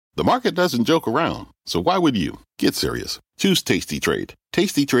The market doesn't joke around, so why would you? Get serious. Choose Tasty Trade.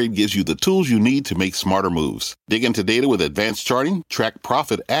 Tasty Trade gives you the tools you need to make smarter moves. Dig into data with advanced charting, track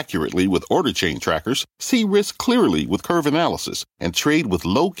profit accurately with order chain trackers, see risk clearly with curve analysis, and trade with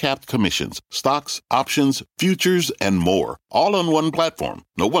low-capped commissions, stocks, options, futures, and more. All on one platform.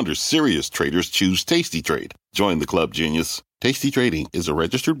 No wonder serious traders choose Tasty Trade. Join the club, genius. Tasty Trading is a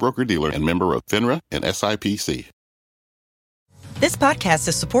registered broker-dealer and member of FINRA and SIPC. This podcast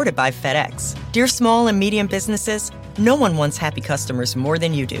is supported by FedEx. Dear small and medium businesses, no one wants happy customers more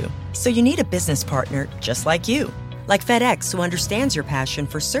than you do. So you need a business partner just like you. Like FedEx, who understands your passion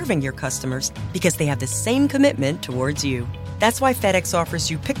for serving your customers because they have the same commitment towards you. That's why FedEx offers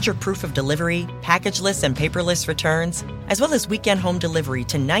you picture proof of delivery, packageless and paperless returns, as well as weekend home delivery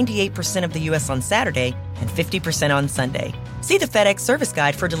to 98% of the U.S. on Saturday and 50% on Sunday. See the FedEx service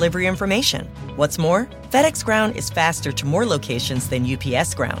guide for delivery information. What's more, FedEx Ground is faster to more locations than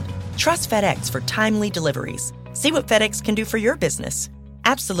UPS Ground. Trust FedEx for timely deliveries. See what FedEx can do for your business.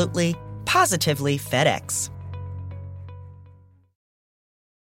 Absolutely, positively FedEx.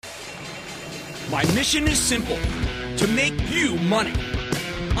 My mission is simple. To make you money.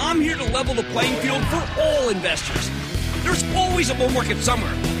 I'm here to level the playing field for all investors. There's always a bull market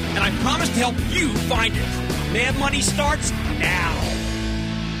somewhere, and I promise to help you find it. Mad Money starts now.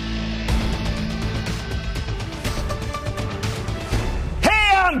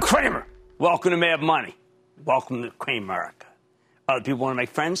 Hey, I'm Cramer. Welcome to Mad Money. Welcome to Cramer-America. Other people want to make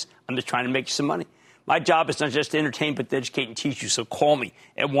friends? I'm just trying to make you some money. My job is not just to entertain, but to educate and teach you. So call me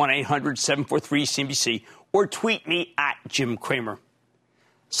at 1-800-743-CNBC or tweet me at Jim Cramer.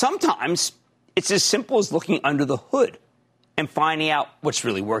 Sometimes it's as simple as looking under the hood and finding out what's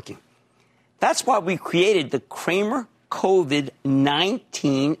really working. That's why we created the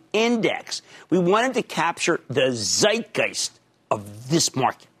Cramer-COVID-19 Index. We wanted to capture the zeitgeist of this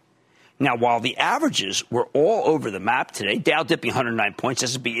market. Now, while the averages were all over the map today, Dow dipping 109 points,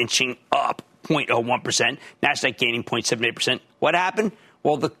 S&P inching up 0.01%, NASDAQ gaining 0.78%. What happened?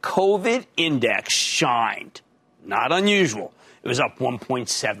 Well, the COVID index shined. Not unusual. It was up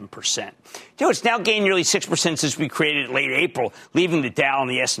 1.7%. You know, it's now gained nearly 6% since we created it late April, leaving the Dow and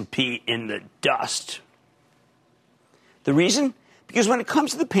the S&P in the dust. The reason? Because when it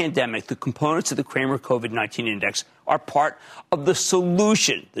comes to the pandemic, the components of the Cramer-COVID-19 index are part of the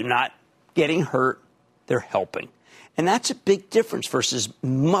solution. They're not getting hurt. They're helping. And that's a big difference versus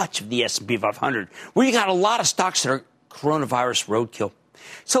much of the S&P 500, where you got a lot of stocks that are coronavirus roadkill.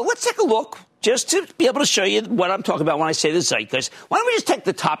 So let's take a look just to be able to show you what I'm talking about when I say the zeitgeist. Why don't we just take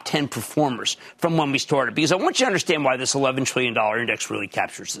the top 10 performers from when we started? Because I want you to understand why this $11 trillion index really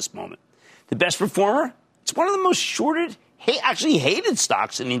captures this moment. The best performer, it's one of the most shorted, actually hated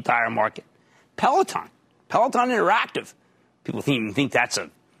stocks in the entire market. Peloton Interactive. People even think that's a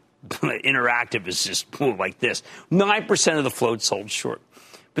Interactive is just like this. 9% of the float sold short.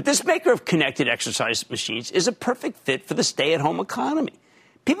 But this maker of connected exercise machines is a perfect fit for the stay-at-home economy.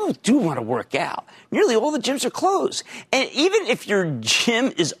 People do want to work out. Nearly all the gyms are closed. And even if your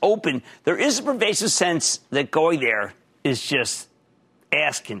gym is open, there is a pervasive sense that going there is just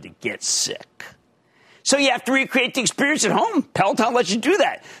asking to get sick. So you have to recreate the experience at home. Peloton lets you do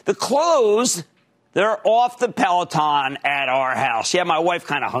that. The clothes, they're off the Peloton at our house. Yeah, my wife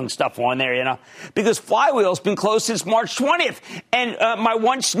kind of hung stuff on there, you know, because Flywheel's been closed since March 20th. And my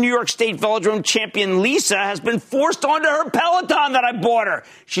once New York State Velodrome champion, Lisa, has been forced onto her Peloton that I bought her.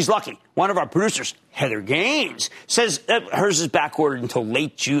 She's lucky. One of our producers, Heather Gaines, says hers is backordered until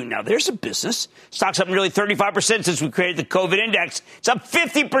late June. Now, there's a business. Stock's up nearly 35% since we created the COVID index. It's up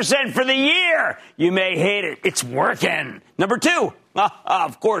 50% for the year. You may hate it. It's working. Number two.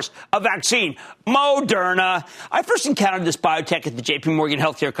 Of course, a vaccine, Moderna. I first encountered this biotech at the J.P. Morgan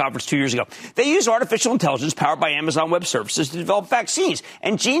Healthcare Conference 2 years ago. They use artificial intelligence powered by Amazon Web Services to develop vaccines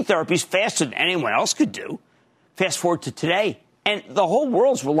and gene therapies faster than anyone else could do. Fast forward to today, and the whole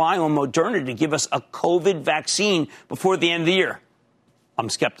world's relying on Moderna to give us a COVID vaccine before the end of the year. I'm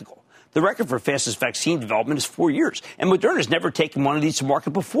skeptical. The record for fastest vaccine development is 4 years, and Moderna's never taken one of these to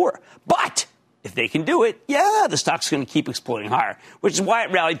market before. But if they can do it, yeah, the stock's going to keep exploding higher, which is why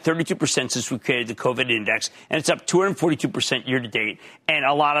it rallied 32% since we created the COVID index, and it's up 242% year to date. And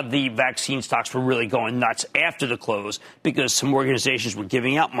a lot of the vaccine stocks were really going nuts after the close because some organizations were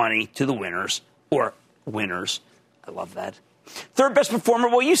giving out money to the winners. I love that. Third best performer,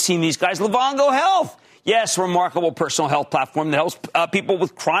 well, you've seen these guys, Livongo Health. Yes, a remarkable personal health platform that helps people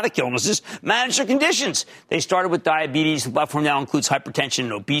with chronic illnesses manage their conditions. They started with diabetes. The platform now includes hypertension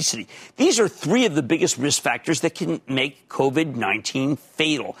and obesity. These are three of the biggest risk factors that can make COVID-19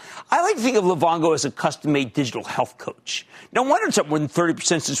 fatal. I like to think of Livongo as a custom-made digital health coach. No wonder it's up more than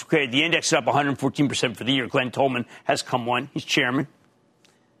 30% since we created the index, up 114% for the year. Glenn Tolman has come on. He's chairman.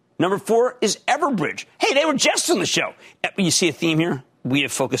 Number 4 is Everbridge. Hey, they were just on the show. You see a theme here? We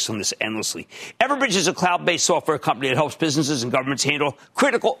have focused on this endlessly. Everbridge is a cloud-based software company that helps businesses and governments handle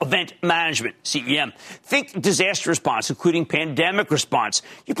critical event management, CEM. Think disaster response, including pandemic response.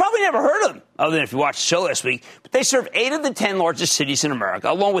 You probably never heard of them, other than if you watched the show last week. But they serve 8 of the 10 largest cities in America,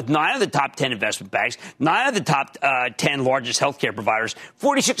 along with 9 of the top 10 investment banks, 9 of the top 10 largest healthcare providers,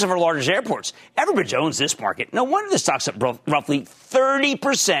 46 of our largest airports. Everbridge owns this market. No wonder the stock's up roughly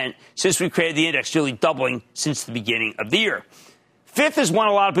 30% since we created the index, nearly doubling since the beginning of the year. 5th is one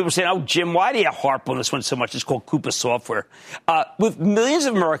a lot of people say, oh, Jim, why do you harp on this one so much? It's called Coupa Software. With millions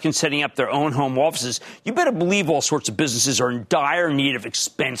of Americans setting up their own home offices, you better believe all sorts of businesses are in dire need of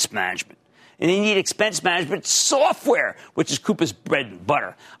expense management. And they need expense management software, which is Coupa's bread and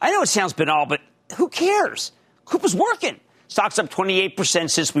butter. I know it sounds banal, but who cares? Coupa's working. Stock's up 28%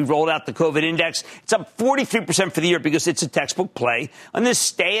 since we rolled out the COVID index. It's up 43% for the year because it's a textbook play on this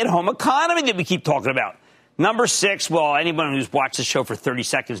stay-at-home economy that we keep talking about. Number 6, well, anyone who's watched the show for 30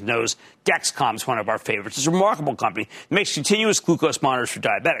 seconds knows Dexcom is one of our favorites. It's a remarkable company that makes continuous glucose monitors for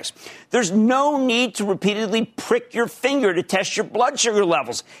diabetics. There's no need to repeatedly prick your finger to test your blood sugar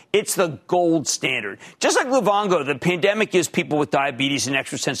levels. It's the gold standard. Just like Livongo, the pandemic gives people with diabetes an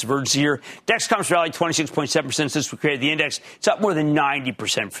extra sense of urgency here. Dexcom's rallied 26.7% since we created the index. It's up more than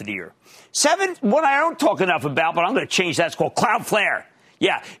 90% for the year. 7, one I don't talk enough about, but I'm going to change that. It's called Cloudflare.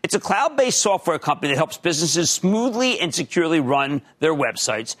 Yeah, it's a cloud-based software company that helps businesses smoothly and securely run their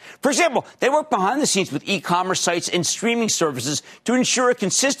websites. For example, they work behind the scenes with e-commerce sites and streaming services to ensure a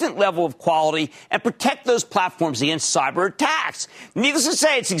consistent level of quality and protect those platforms against cyber attacks. Needless to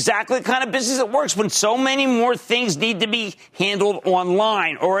say, it's exactly the kind of business that works when so many more things need to be handled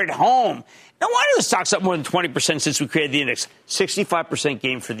online or at home. No wonder the stock's up more than 20% since we created the index. 65%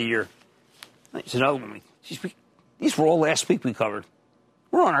 gain for the year. There's another one. These were all last week we covered.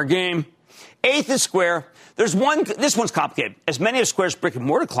 We're on our game. 8th is Square. This one's complicated, as many of Square's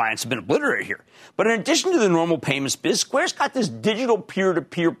brick-and-mortar clients have been obliterated here. But in addition to the normal payments biz, Square's got this digital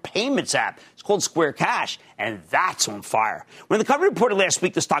peer-to-peer payments app. It's called Square Cash, and that's on fire. When the company reported last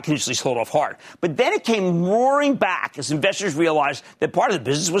week, the stock initially sold off hard. But then it came roaring back as investors realized that part of the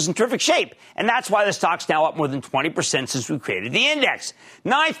business was in terrific shape. And that's why the stock's now up more than 20% since we created the index.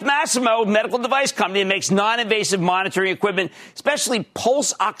 9th, Masimo, medical device company that makes non-invasive monitoring equipment, especially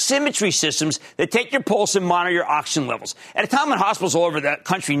pulse oximetry systems that take your pulse and monitor your oxygen levels. At a time when hospitals all over the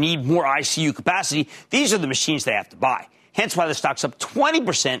country need more ICU capacity, these are the machines they have to buy. Hence why the stock's up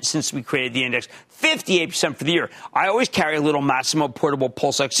 20% since we created the index, 58% for the year. I always carry a little Masimo portable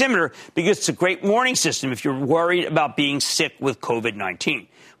pulse oximeter because it's a great warning system if you're worried about being sick with COVID-19.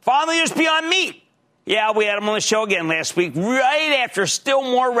 Finally, there's Beyond Meat. Yeah, we had him on the show again last week, right after still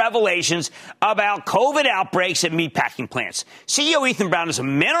more revelations about COVID outbreaks at meatpacking plants. CEO Ethan Brown is a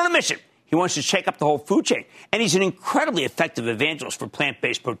man on a mission. He wants to shake up the whole food chain, and he's an incredibly effective evangelist for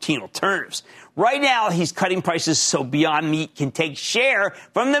plant-based protein alternatives. Right now, he's cutting prices so Beyond Meat can take share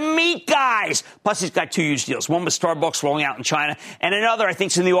from the meat guys. Plus, he's got 2 huge deals. One with Starbucks rolling out in China, and another, I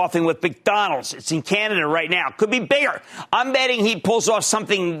think, is in the offing with McDonald's. It's in Canada right now. Could be bigger. I'm betting he pulls off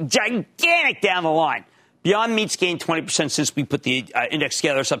something gigantic down the line. Beyond Meat's gained 20% since we put the index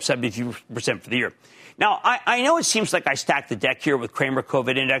together. It's up 72% for the year. Now, I know it seems like I stacked the deck here with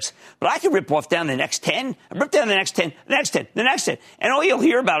Cramer-COVID index, but I could rip off down the next 10. I rip down the next 10, the next 10, the next 10. And all you'll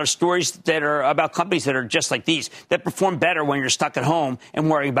hear about are stories that are about companies that are just like these, that perform better when you're stuck at home and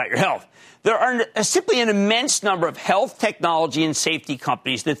worrying about your health. There are simply an immense number of health, technology, and safety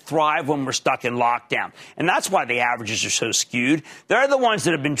companies that thrive when we're stuck in lockdown. And that's why the averages are so skewed. They're the ones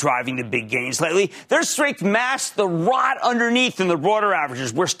that have been driving the big gains lately. Their strength masks the rot underneath in the broader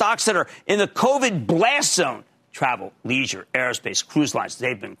averages, where stocks that are in the COVID blast zone, travel, leisure, aerospace, cruise lines,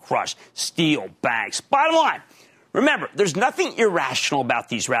 they've been crushed. Steel, banks. Bottom line. Remember, there's nothing irrational about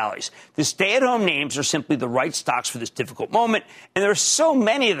these rallies. The stay-at-home names are simply the right stocks for this difficult moment, and there are so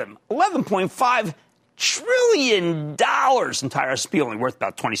many of them. $11.5 trillion, entire S&P only worth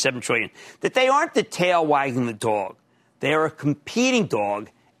about $27 trillion, that they aren't the tail wagging the dog. They are a competing dog,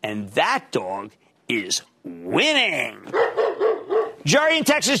 and that dog is winning. Jerry in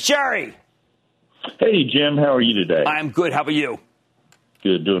Texas. Jerry. Hey, Jim. How are you today? I'm good. How about you?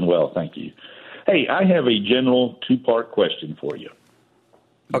 Good. Doing well. Thank you. Hey, I have a general 2-part question for you.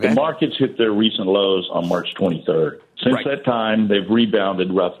 Okay. The markets hit their recent lows on March 23rd. Since that time, they've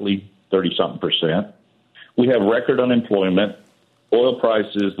rebounded roughly 30-something%. We have record unemployment, oil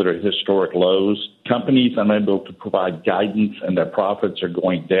prices that are at historic lows, companies unable to provide guidance and their profits are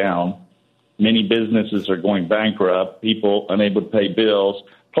going down. Many businesses are going bankrupt, people unable to pay bills.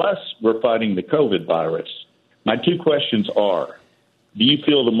 Plus, we're fighting the COVID virus. My two questions are, do you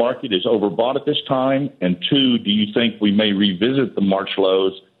feel the market is overbought at this time? And two, do you think we may revisit the March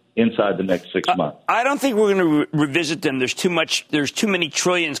lows inside the next 6 months? I don't think we're going to revisit them. There's too many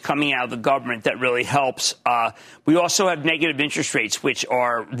trillions coming out of the government that really helps. We also have negative interest rates, which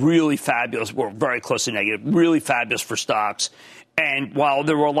are really fabulous. We're very close to negative, really fabulous for stocks. And while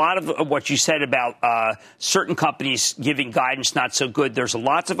there were a lot of what you said about certain companies giving guidance not so good, there's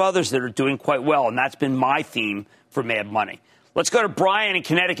lots of others that are doing quite well. And that's been my theme for Mad Money. Let's go to Brian in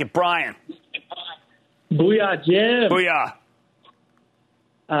Connecticut. Brian. Booyah, Jim. Booyah.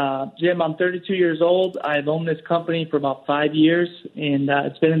 Jim, I'm 32 years old. I've owned this company for about 5 years, and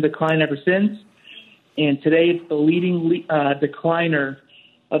it's been in decline ever since. And today it's the leading decliner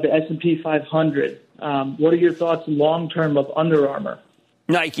of the S&P 500. What are your thoughts long-term of Under Armour?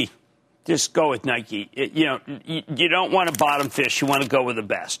 Nike. Just go with Nike. You don't want to bottom fish. You want to go with the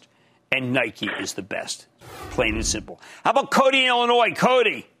best. And Nike is the best. Plain and simple. How about Cody in Illinois?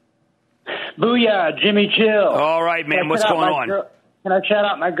 Cody. Booyah, Jimmy Chill. All right, man. What's going on? Can I shout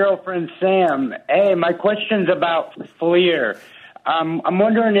out my girlfriend, Sam? Hey, my question's about FLIR. I'm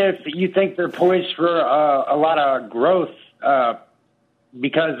wondering if you think they're poised for a lot of growth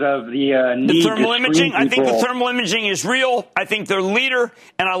because of the need thermal to imaging. screen I think the people. thermal imaging is real. I think they're leader,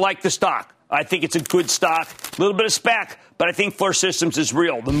 and I like the stock. I think it's a good stock. A little bit of spec, but I think FLIR Systems is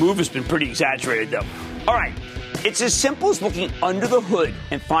real. The move has been pretty exaggerated, though. All right. It's as simple as looking under the hood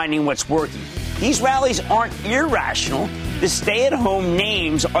and finding what's working. These rallies aren't irrational. The stay-at-home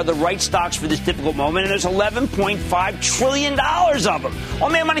names are the right stocks for this difficult moment, and there's $11.5 trillion of them.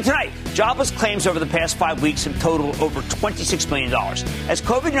 On Mad Money tonight, jobless claims over the past 5 weeks have totaled over $26 million. As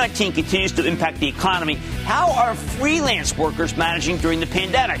COVID-19 continues to impact the economy, how are freelance workers managing during the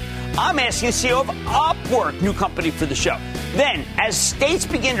pandemic? I'm asking the CEO of Upwork, new company for the show. Then, as states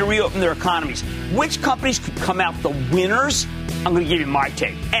begin to reopen their economies, which companies could come out the winners? I'm going to give you my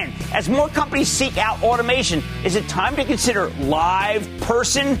take. And as more companies seek out automation, is it time to consider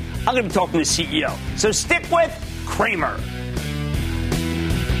LivePerson? I'm going to be talking to the CEO. So stick with Cramer.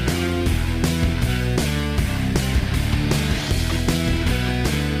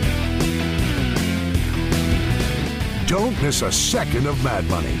 Don't miss a second of Mad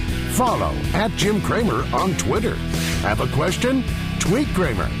Money. Follow @Jim Cramer on Twitter. Have a question? Tweet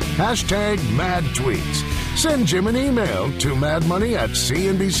Cramer. #MadTweets. Send Jim an email to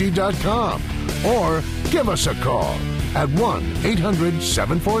madmoney@cnbc.com or give us a call at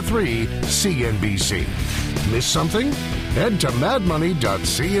 1-800-743-CNBC. Miss something? Head to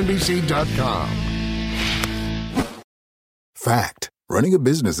madmoney.cnbc.com. Fact. Running a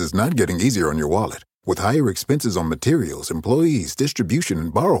business is not getting easier on your wallet. With higher expenses on materials, employees, distribution,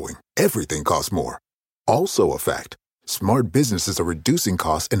 and borrowing, everything costs more. Also a fact. Smart businesses are reducing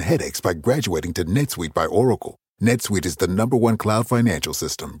costs and headaches by graduating to NetSuite by Oracle. NetSuite is the #1 cloud financial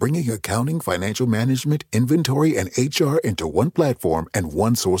system, bringing accounting, financial management, inventory, and HR into one platform and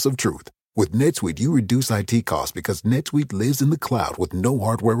one source of truth. With NetSuite, you reduce IT costs because NetSuite lives in the cloud with no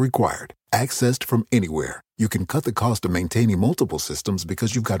hardware required. Accessed from anywhere, you can cut the cost of maintaining multiple systems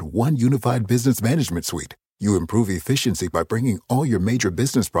because you've got one unified business management suite. You improve efficiency by bringing all your major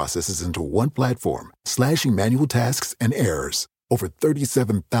business processes into one platform, slashing manual tasks and errors. Over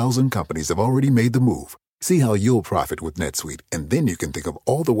 37,000 companies have already made the move. See how you'll profit with NetSuite, and then you can think of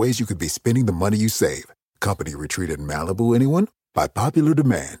all the ways you could be spending the money you save. Company retreat in Malibu, anyone? By popular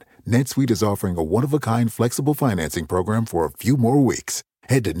demand, NetSuite is offering a one-of-a-kind flexible financing program for a few more weeks.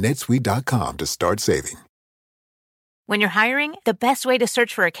 Head to netsuite.com to start saving. When you're hiring, the best way to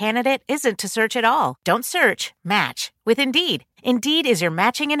search for a candidate isn't to search at all. Don't search, match with Indeed. Indeed is your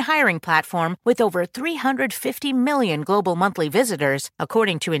matching and hiring platform with over 350 million global monthly visitors,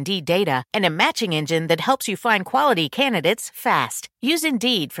 according to Indeed data, and a matching engine that helps you find quality candidates fast. Use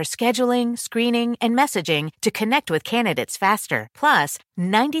Indeed for scheduling, screening, and messaging to connect with candidates faster. Plus,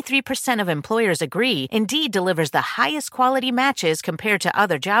 93% of employers agree Indeed delivers the highest quality matches compared to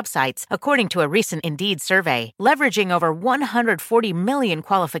other job sites, according to a recent Indeed survey. Leveraging over 140 million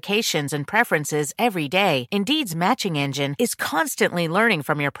qualifications and preferences every day, Indeed's matching booking engine is constantly learning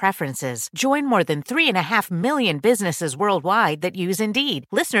from your preferences. Join more than 3.5 million businesses worldwide that use Indeed.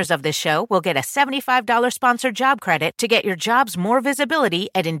 Listeners of this show will get a $75 sponsored job credit to get your jobs more visibility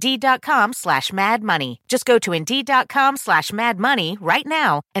at Indeed.com/madmoney. Just go to Indeed.com/madmoney right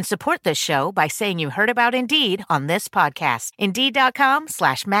now and support this show by saying you heard about Indeed on this podcast.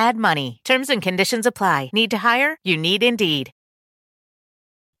 Indeed.com/madmoney. Terms and conditions apply. Need to hire? You need Indeed.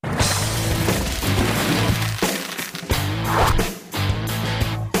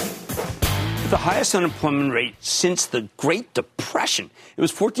 The highest unemployment rate since the Great Depression. It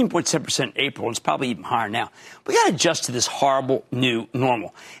was 14.7% in April. It's probably even higher now. We got to adjust to this horrible new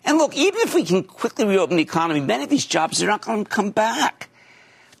normal. And look, even if we can quickly reopen the economy, many of these jobs are not going to come back.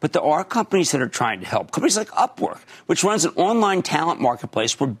 But there are companies that are trying to help. Companies like Upwork, which runs an online talent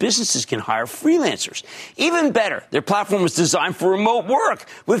marketplace where businesses can hire freelancers. Even better, their platform was designed for remote work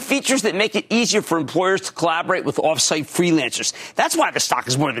with features that make it easier for employers to collaborate with off-site freelancers. That's why the stock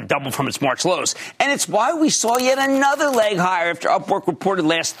has more than doubled from its March lows. And it's why we saw yet another leg higher after Upwork reported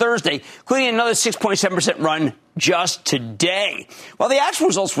last Thursday, including another 6.7% run just today. While the actual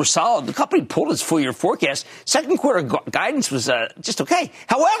results were solid, the company pulled its full-year forecast. Second quarter guidance was just okay.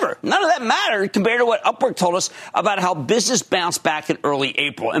 However, none of that mattered compared to what Upwork told us about how business bounced back in early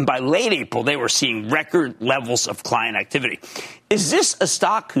April. And by late April, they were seeing record levels of client activity. Is this a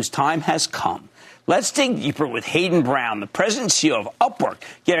stock whose time has come? Let's dig deeper with Hayden Brown, the president and CEO of Upwork,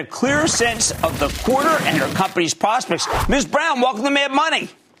 get a clearer sense of the quarter and her company's prospects. Ms. Brown, welcome to Mad Money.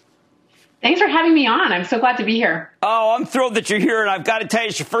 Thanks for having me on. I'm so glad to be here. Oh, I'm thrilled that you're here, and I've got to tell you,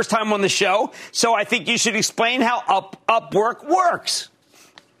 it's your first time on the show, so I think you should explain how Upwork works.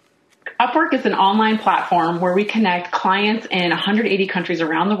 Upwork is an online platform where we connect clients in 180 countries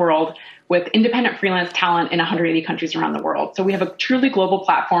around the world with independent freelance talent in 180 countries around the world. So we have a truly global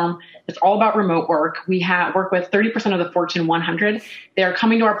platform. It's all about remote work. We work with 30% of the Fortune 100. They're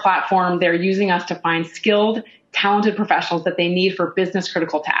coming to our platform. They're using us to find skilled, talented professionals that they need for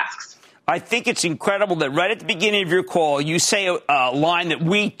business-critical tasks. I think it's incredible that right at the beginning of your call, you say a line that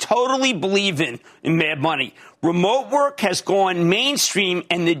we totally believe in Mad Money. Remote work has gone mainstream,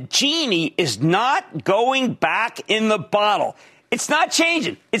 and the genie is not going back in the bottle. It's not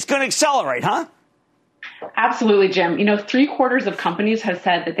changing. It's going to accelerate, huh? Absolutely, Jim. 3/4 of companies have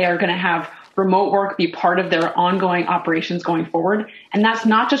said that they are going to have remote work be part of their ongoing operations going forward. And that's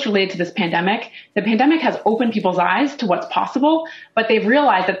not just related to this pandemic. The pandemic has opened people's eyes to what's possible, but they've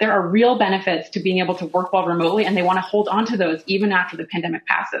realized that there are real benefits to being able to work well remotely, and they want to hold on to those even after the pandemic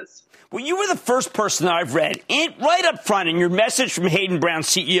passes. Well, you were the first person that I've read right up front in your message from Hayden Brown,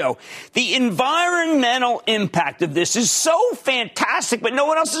 CEO. The environmental impact of this is so fantastic, but no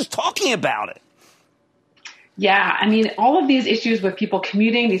one else is talking about it. Yeah, all of these issues with people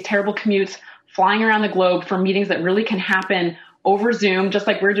commuting, these terrible commutes, flying around the globe for meetings that really can happen over Zoom, just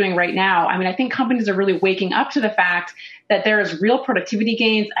like we're doing right now. I think companies are really waking up to the fact that there is real productivity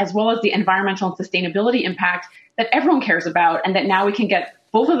gains as well as the environmental and sustainability impact that everyone cares about, and that now we can get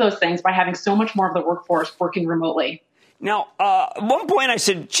both of those things by having so much more of the workforce working remotely. Now, at one point I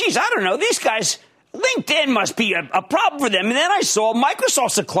said, geez, I don't know, these guys, LinkedIn must be a problem for them. And then I saw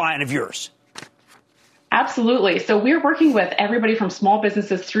Microsoft's a client of yours. Absolutely. So we're working with everybody from small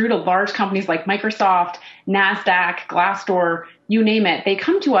businesses through to large companies like Microsoft, NASDAQ, Glassdoor, you name it. They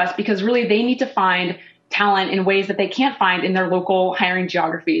come to us because really they need to find talent in ways that they can't find in their local hiring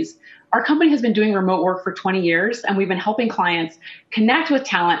geographies. Our company has been doing remote work for 20 years, and we've been helping clients connect with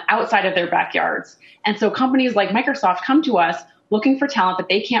talent outside of their backyards. And so companies like Microsoft come to us looking for talent that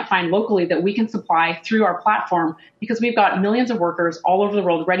they can't find locally that we can supply through our platform, because we've got millions of workers all over the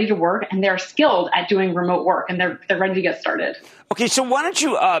world ready to work, and they're skilled at doing remote work, and they're ready to get started. Okay, so why don't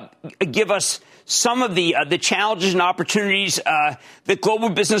you give us some of the challenges and opportunities that global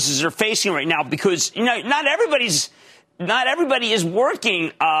businesses are facing right now, because not everybody is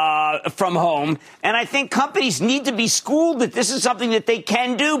working from home, and I think companies need to be schooled that this is something that they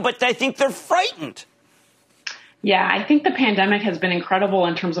can do, but I think they're frightened. Yeah, I think the pandemic has been incredible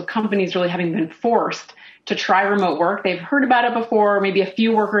in terms of companies really having been forced to try remote work. They've heard about it before. Maybe a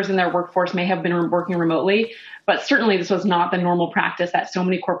few workers in their workforce may have been working remotely, but certainly this was not the normal practice at so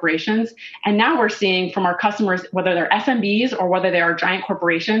many corporations. And now we're seeing from our customers, whether they're SMBs or whether they are giant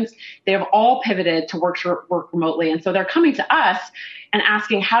corporations, they have all pivoted to work remotely. And so they're coming to us and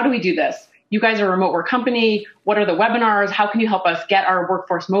asking, how do we do this? you guys are a remote work company. What are the webinars? How can you help us get our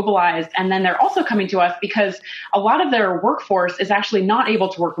workforce mobilized? And then they're also coming to us because a lot of their workforce is actually not able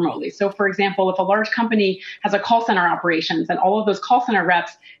to work remotely. So for example, if a large company has a call center operations and all of those call center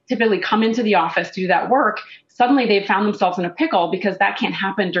reps typically come into the office to do that work, suddenly they've found themselves in a pickle because that can't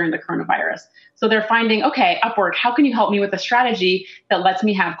happen during the coronavirus. So they're finding, okay, Upwork, how can you help me with a strategy that lets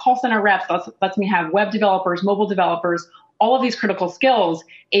me have call center reps, lets me have web developers, mobile developers, all of these critical skills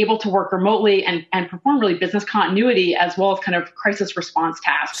able to work remotely and perform really business continuity as well as kind of crisis response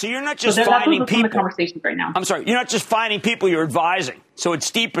tasks. So you're not just finding people. That's the conversation right now. I'm sorry, you're not just finding people, you're advising. So it's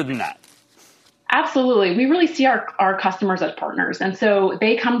deeper than that. Absolutely. We really see our customers as partners. And so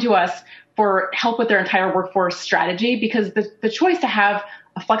they come to us for help with their entire workforce strategy because the choice to have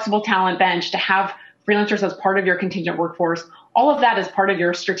a flexible talent bench, to have freelancers as part of your contingent workforce, all of that is part of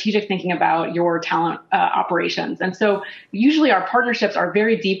your strategic thinking about your talent operations. And so usually our partnerships are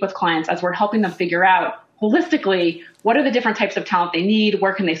very deep with clients as we're helping them figure out holistically what are the different types of talent they need,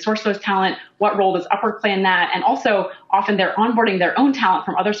 where can they source those talent, what role does Upwork play in that, and also often they're onboarding their own talent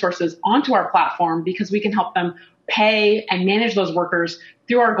from other sources onto our platform because we can help them pay and manage those workers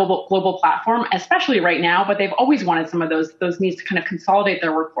through our global platform, especially right now, but they've always wanted some of those needs to kind of consolidate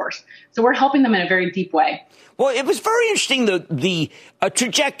their workforce. So we're helping them in a very deep way. Well, it was very interesting, the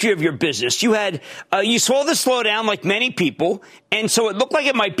trajectory of your business. You had, you saw the slowdown like many people, and so it looked like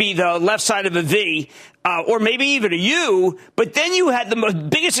it might be the left side of a V, or maybe even a U, but then you had the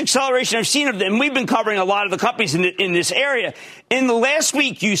biggest acceleration I've seen of them. We've been covering a lot of the companies in this area. In the last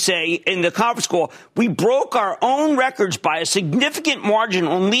week, you say, in the conference call, we broke our own records by a significant margin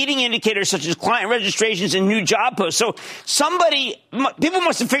on leading indicators such as client registrations and new job posts. So people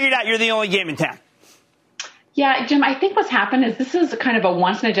must have figured out you're the only game in town. Yeah, Jim, I think what's happened is this is kind of a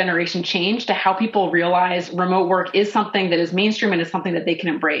once-in-a-generation change to how people realize remote work is something that is mainstream and is something that they can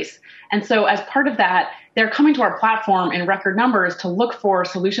embrace. And so as part of that, they're coming to our platform in record numbers to look for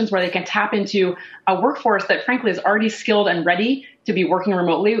solutions where they can tap into a workforce that, frankly, is already skilled and ready to be working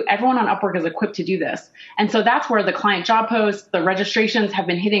remotely. Everyone on Upwork is equipped to do this. And so that's where the client job posts, the registrations have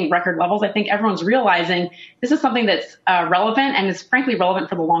been hitting record levels. I think everyone's realizing this is something that's relevant and is, frankly, relevant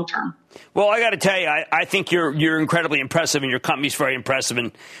for the long term. Well, I got to tell you, I think you're incredibly impressive, and your company's very impressive.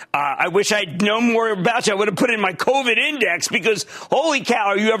 And I wish I'd known more about you. I would have put in my COVID index because, holy cow,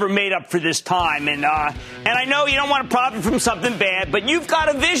 are you ever made up for this time? And I know you don't want to profit from something bad, but you've got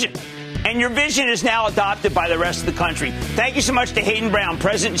a vision. And your vision is now adopted by the rest of the country. Thank you so much to Hayden Brown,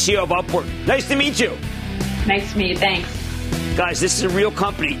 President and CEO of Upwork. Nice to meet you. Nice to meet you. Thanks. Guys, this is a real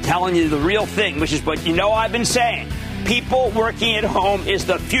company telling you the real thing, which is what I've been saying. People working at home is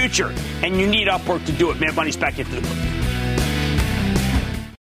the future, and you need Upwork to do it. Mad Money's back into the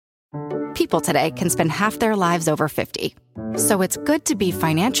book. People today can spend half their lives over 50. So it's good to be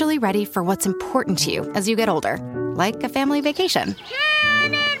financially ready for what's important to you as you get older, like a family vacation.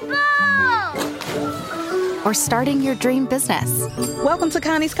 Or starting your dream business. Welcome to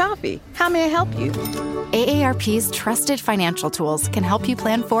Connie's Coffee. How may I help you? AARP's trusted financial tools can help you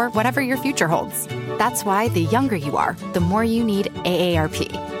plan for whatever your future holds. That's why the younger you are, the more you need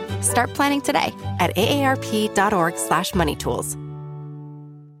AARP. Start planning today at aarp.org/moneytools.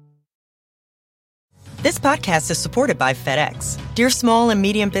 This podcast is supported by FedEx. Dear small and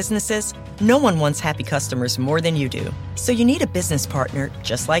medium businesses, no one wants happy customers more than you do. So you need a business partner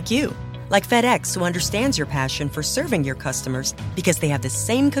just like you. Like FedEx, who understands your passion for serving your customers because they have the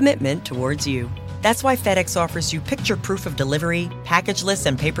same commitment towards you. That's why FedEx offers you picture proof of delivery, packageless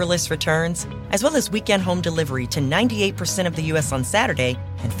and paperless returns, as well as weekend home delivery to 98% of the U.S. on Saturday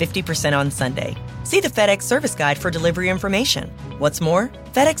and 50% on Sunday. See the FedEx service guide for delivery information. What's more,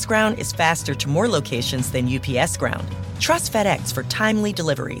 FedEx Ground is faster to more locations than UPS Ground. Trust FedEx for timely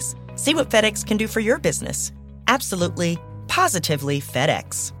deliveries. See what FedEx can do for your business. Absolutely, positively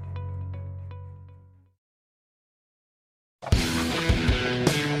FedEx.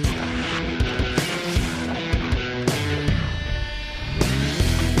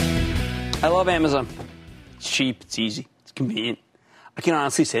 I love Amazon. It's cheap, it's easy, it's convenient. I can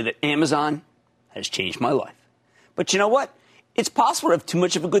honestly say that Amazon has changed my life. But you know what? It's possible to have too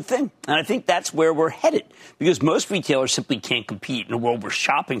much of a good thing. And I think that's where we're headed. Because most retailers simply can't compete in a world where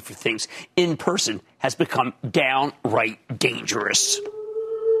shopping for things in person has become downright dangerous.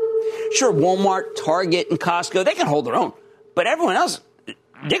 Sure, Walmart, Target, and Costco, they can hold their own. But everyone else,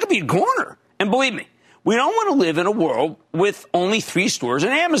 they could be a corner. And believe me, we don't want to live in a world with only 3 stores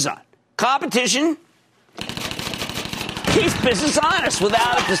and Amazon. Competition keeps business honest.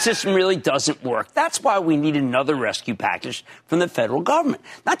 Without it, the system really doesn't work. That's why we need another rescue package from the federal government.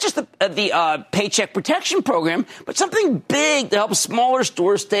 Not just the Paycheck Protection Program, but something big to help smaller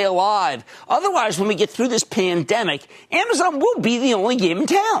stores stay alive. Otherwise, when we get through this pandemic, Amazon will be the only game in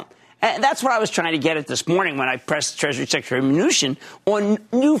town. And that's what I was trying to get at this morning when I pressed Treasury Secretary Mnuchin on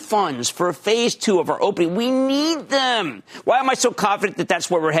new funds for phase 2 of our opening. We need them. Why am I so confident that that's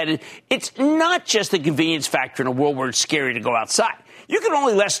where we're headed? It's not just the convenience factor in a world where it's scary to go outside. You can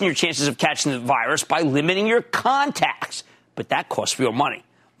only lessen your chances of catching the virus by limiting your contacts. But that costs real money.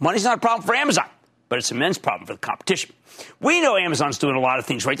 Money's not a problem for Amazon, but it's an immense problem for the competition. We know Amazon's doing a lot of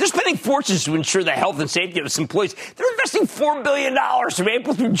things right. They're spending fortunes to ensure the health and safety of its employees. They're investing $4 billion from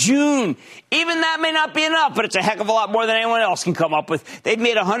April through June. Even that may not be enough, but it's a heck of a lot more than anyone else can come up with. They've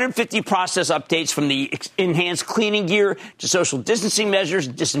made 150 process updates from the enhanced cleaning gear to social distancing measures,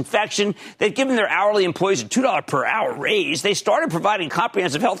 disinfection. They've given their hourly employees a $2 per hour raise. They started providing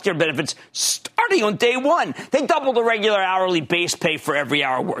comprehensive health care benefits starting on day one. They doubled the regular hourly base pay for every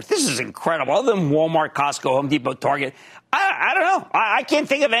hour worked. This is incredible. Other than Walmart, Costco, Home Depot, Target, I don't know. I can't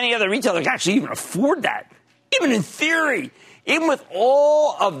think of any other retailer that can actually even afford that, even in theory. Even with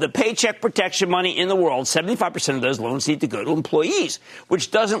all of the paycheck protection money in the world, 75% of those loans need to go to employees, which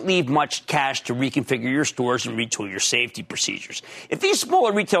doesn't leave much cash to reconfigure your stores and retool your safety procedures. If these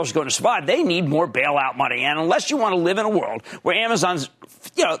smaller retailers are going to survive, they need more bailout money. And unless you want to live in a world where Amazon's,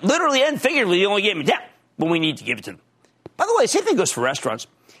 literally and figuratively the only game in town, but we need to give it to them. By the way, same thing goes for restaurants.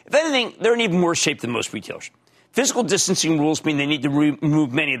 If anything, they're in even worse shape than most retailers. Physical distancing rules mean they need to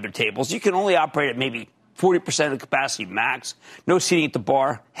remove many of their tables. You can only operate at maybe 40% of the capacity max. No seating at the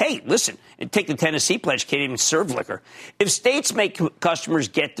bar. Hey, listen, and take the Tennessee pledge, can't even serve liquor. If states make customers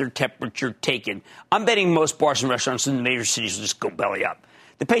get their temperature taken, I'm betting most bars and restaurants in the major cities will just go belly up.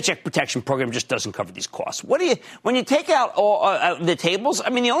 The Paycheck Protection Program just doesn't cover these costs. When you take out all the tables,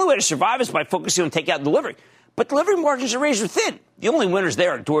 the only way to survive is by focusing on takeout and delivery. But delivery margins are razor thin. The only winners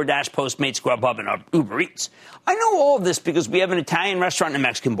there are DoorDash, Postmates, Grubhub, and Uber Eats. I know all of this because we have an Italian restaurant and a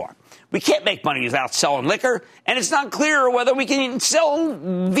Mexican bar. We can't make money without selling liquor, and it's not clear whether we can sell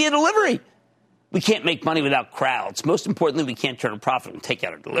via delivery. We can't make money without crowds. Most importantly, we can't turn a profit on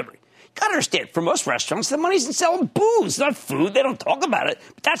takeout or delivery. You got to understand, for most restaurants, the money's in selling booze, not food. They don't talk about it,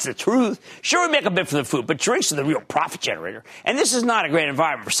 but that's the truth. Sure, we make a bit for the food, but drinks are the real profit generator, and this is not a great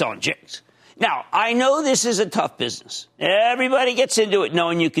environment for selling drinks. Now, I know this is a tough business. Everybody gets into it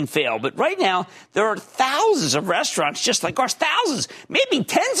knowing you can fail. But right now, there are thousands of restaurants just like ours, thousands, maybe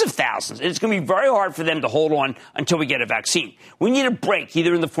tens of thousands. And it's going to be very hard for them to hold on until we get a vaccine. We need a break,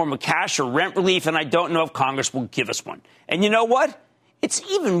 either in the form of cash or rent relief, and I don't know if Congress will give us one. And you know what? It's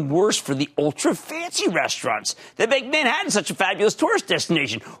even worse for the ultra-fancy restaurants that make Manhattan such a fabulous tourist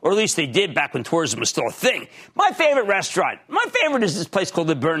destination, or at least they did back when tourism was still a thing. My favorite is this place called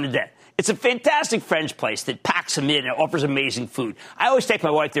Le Bernadette. It's a fantastic French place that packs them in and offers amazing food. I always take my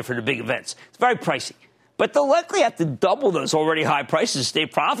wife there for the big events. It's very pricey. But they'll likely have to double those already high prices to stay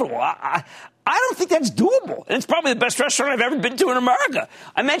profitable. I don't think that's doable. And it's probably the best restaurant I've ever been to in America.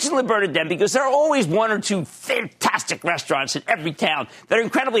 I mentioned Le Bernadette because there are always one or two fantastic restaurants in every town that are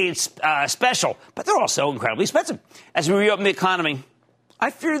incredibly special, but they're also incredibly expensive. As we reopen the economy, I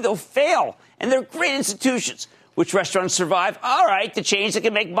fear they'll fail. And they're great institutions. Which restaurants survive? All right, the chains that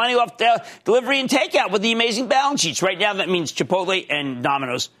can make money off the delivery and takeout with the amazing balance sheets. Right now, that means Chipotle and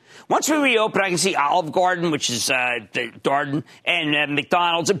Domino's. Once we reopen, I can see Olive Garden, which is Darden, and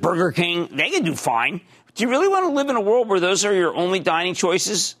McDonald's and Burger King. They can do fine. Do you really want to live in a world where those are your only dining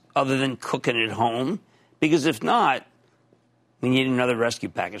choices other than cooking at home? Because if not, we need another rescue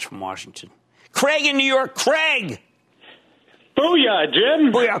package from Washington. Craig in New York. Craig! Booyah,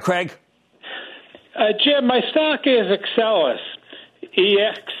 Jim. Booyah, Craig. Jim, my stock is Excelis,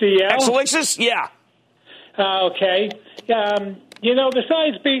 EXCL. Exelixis? Yeah. Okay.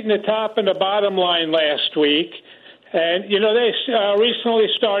 Besides beating the top and the bottom line last week, and, they recently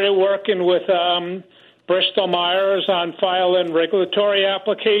started working with Bristol-Myers on filing regulatory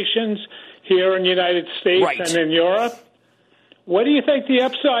applications here in the United States and in Europe. What do you think the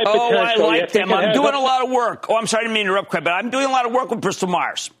upside potential? I like them. I'm doing a lot of work. I'm sorry to interrupt, Craig, but I'm doing a lot of work with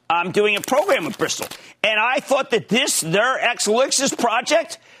Bristol-Myers. I'm doing a program with Bristol. And I thought that their Exelixis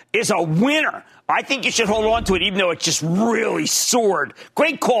project is a winner. I think you should hold on to it, even though it just really soared.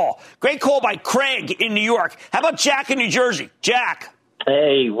 Great call. Great call by Craig in New York. How about Jack in New Jersey? Jack.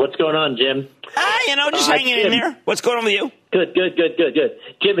 Hey, what's going on, Jim? Just hanging in there. What's going on with you? Good.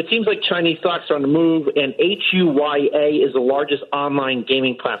 Jim, it seems like Chinese stocks are on the move, and HUYA is the largest online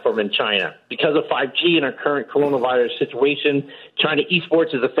gaming platform in China. Because of 5G and our current coronavirus situation, China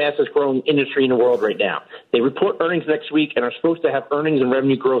esports is the fastest growing industry in the world right now. They report earnings next week and are supposed to have earnings and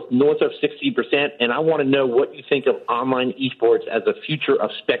revenue growth north of 60%, and I want to know what you think of online esports as a future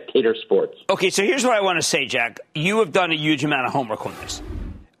of spectator sports. Okay, so here's what I want to say, Jack. You have done a huge amount of homework on this.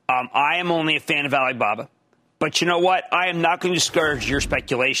 I am only a fan of Alibaba. But you know what? I am not going to discourage your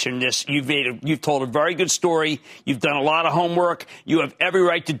speculation. You've told a very good story. You've done a lot of homework. You have every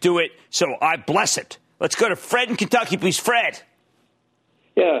right to do it. So I bless it. Let's go to Fred in Kentucky, please. Fred.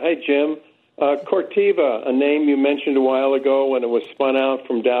 Yeah. Hey, Jim. Corteva, a name you mentioned a while ago when it was spun out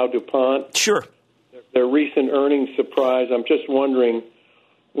from Dow DuPont. Sure. Their recent earnings surprise. I'm just wondering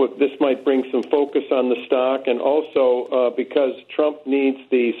what this might bring some focus on the stock, and also because Trump needs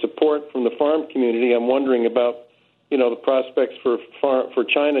the support from the farm community, I'm wondering about the prospects for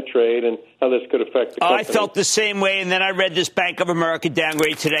China trade and how this could affect the company. I felt the same way, and then I read this Bank of America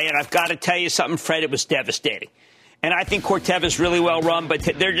downgrade today, and I've got to tell you something, Fred, it was devastating. And I think Corteva is really well run, but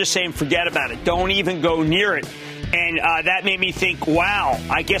they're just saying forget about it. Don't even go near it. And that made me think, wow,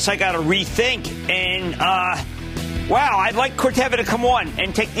 I guess I got to rethink. And wow, I'd like Corteva to come on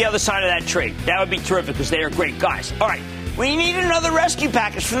and take the other side of that trade. That would be terrific because they are great guys. All right, we need another rescue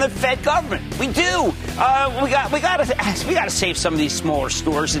package from the Fed government. We do. We got to save some of these smaller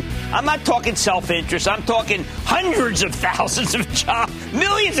stores. And I'm not talking self-interest. I'm talking hundreds of thousands of jobs,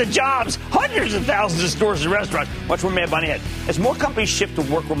 millions of jobs, hundreds of thousands of stores and restaurants. Watch where Mad Money head. As more companies shift to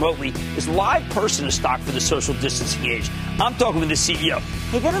work remotely, is LivePerson a stock for the social distancing age? I'm talking with the CEO.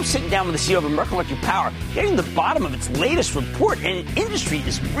 Hey, then I'm sitting down with the CEO of American Electric Power, getting the bottom of its latest report, and industry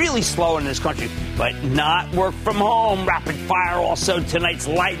is really slow in this country, but not work from home. Rapid fire also tonight's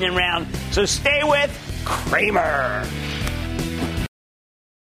lightning round. So stay with Cramer.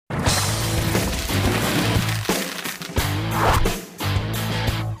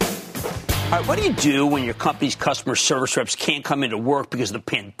 All right, what do you do when your company's customer service reps can't come into work because of the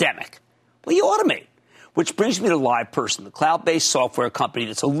pandemic? Well, you automate. Which brings me to LivePerson, the cloud-based software company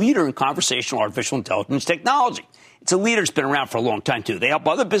that's a leader in conversational artificial intelligence technology. It's a leader that's been around for a long time, too. They help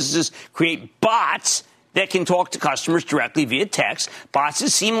other businesses create bots that can talk to customers directly via text. Bots that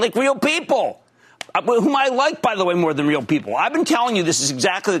seem like real people, whom I like, by the way, more than real people. I've been telling you this is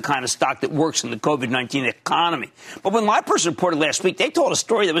exactly the kind of stock that works in the COVID-19 economy. But when LivePerson reported last week, they told a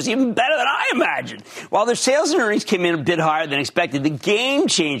story that was even better than I imagined. While their sales and earnings came in a bit higher than expected, the game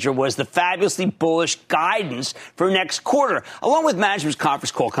changer was the fabulously bullish guidance for next quarter, along with management's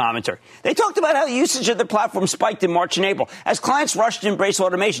conference call commentary. They talked about how the usage of their platform spiked in March and April as clients rushed to embrace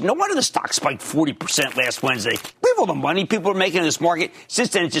automation. No wonder the stock spiked 40% last Wednesday. We have all the money people are making in this market.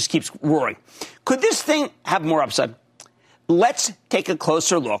 Since then, it just keeps roaring. Could this thing have more upside? Let's take a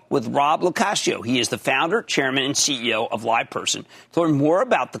closer look with Rob LoCascio. He is the founder, chairman, and CEO of LivePerson. To learn more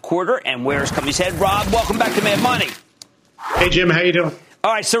about the quarter and where his company's headed, Rob, welcome back to Mad Money. Hey, Jim, how you doing?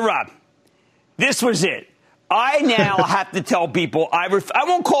 All right, so, Rob, this was it. I now have to tell people I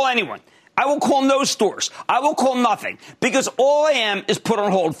won't call anyone. I will call no stores. I will call nothing because all I am is put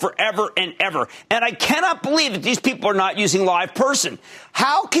on hold forever and ever. And I cannot believe that these people are not using LivePerson.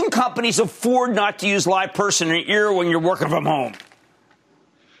 How can companies afford not to use LivePerson in an era when you're working from home?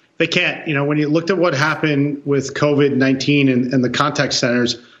 They can't. When you looked at what happened with COVID-19 and the contact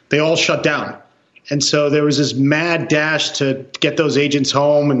centers, they all shut down. And so there was this mad dash to get those agents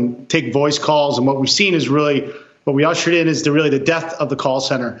home and take voice calls. And what we've seen is really what we ushered in is the death of the call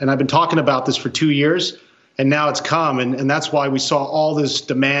center. And I've been talking about this for 2 years, and now it's come. And that's why we saw all this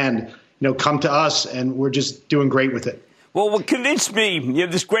demand, come to us, and we're just doing great with it. Well, what convinced me, you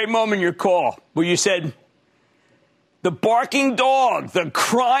have this great moment in your call where you said, the barking dog, the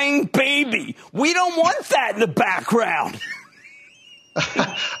crying baby, we don't want that in the background.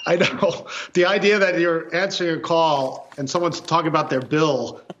 I know. The idea that you're answering a call and someone's talking about their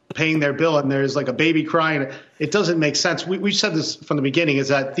bill, paying their bill, and there's like a baby crying, it doesn't make sense. We've said this from the beginning, is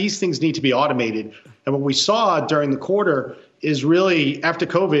that these things need to be automated. And what we saw during the quarter is really, after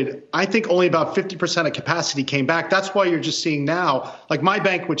COVID, I think only about 50% of capacity came back. That's why you're just seeing now, like my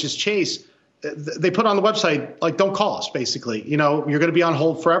bank, which is Chase, they put on the website, like, don't call us, basically. You're going to be on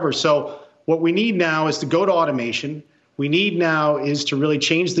hold forever. So what we need now is to go to automation. We need now is to really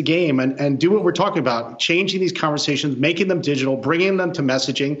change the game and do what we're talking about, changing these conversations, making them digital, bringing them to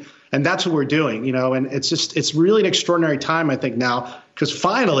messaging. And that's what we're doing, and it's really an extraordinary time, I think, now, because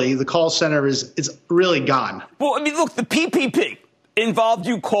finally the call center is really gone. Well, I mean, look, the PPP, involved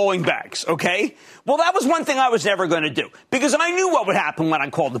you calling banks, okay? Well, that was one thing I was never going to do because I knew what would happen when I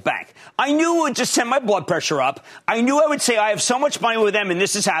called the bank. I knew it would just send my blood pressure up. I knew I would say I have so much money with them and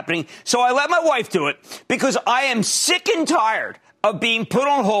this is happening. So I let my wife do it because I am sick and tired of being put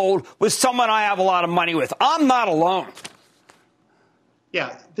on hold with someone I have a lot of money with. I'm not alone.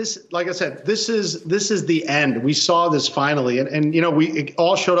 Yeah, like I said, this is the end. We saw this finally, and it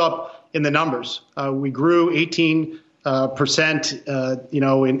all showed up in the numbers. We grew 18%,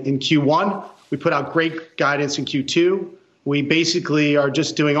 in Q1. We put out great guidance in Q2. We basically are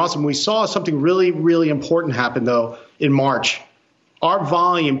just doing awesome. We saw something really, really important happen though in March. Our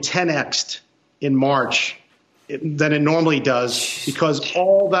volume 10x'd in March than it normally does because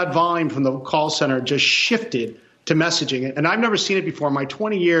all that volume from the call center just shifted to messaging. And I've never seen it before. In my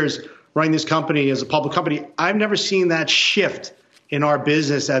 20 years running this company as a public company, I've never seen that shift in our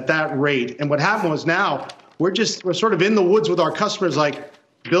business at that rate. And what happened was now we're sort of in the woods with our customers, like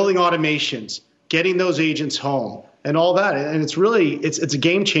building automations, getting those agents home and all that. And it's really, it's a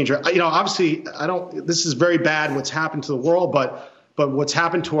game changer. Obviously this is very bad what's happened to the world, but what's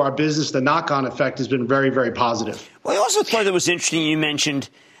happened to our business, the knock-on effect has been very, very positive. Well, I also thought it was interesting you mentioned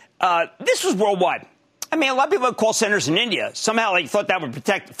this was worldwide. I mean, a lot of people have call centers in India. Somehow they thought that would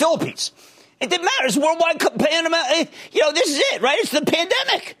protect the Philippines. It didn't matter. It's worldwide pandemic. This is it, right? It's the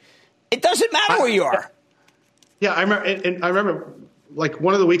pandemic. It doesn't matter where you are. Yeah, I remember like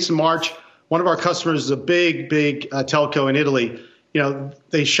one of the weeks in March, one of our customers is a big telco in Italy.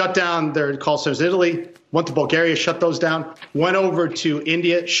 They shut down their call centers in Italy, went to Bulgaria, shut those down, went over to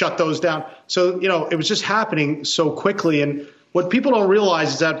India, shut those down. So, it was just happening so quickly. And what people don't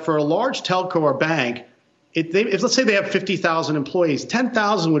realize is that for a large telco or bank, if let's say they have 50,000 employees,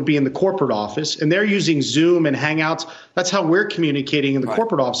 10,000 would be in the corporate office, and they're using Zoom and Hangouts. That's how we're communicating in the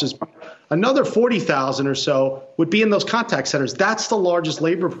corporate offices. Another 40,000 or so would be in those contact centers. That's the largest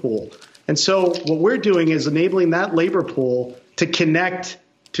labor pool. And so what we're doing is enabling that labor pool to connect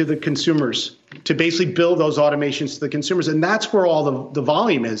to the consumers, to basically build those automations to the consumers. And that's where all the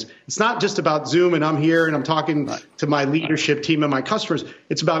volume is. It's not just about Zoom and I'm here and I'm talking to my leadership team and my customers.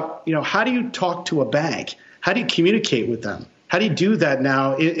 It's about, how do you talk to a bank? How do you communicate with them? How do you do that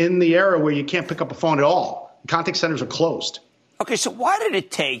now in the era where you can't pick up a phone at all? Contact centers are closed. Okay, so why did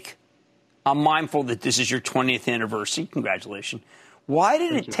it take, I'm mindful that this is your 20th anniversary, congratulations. Why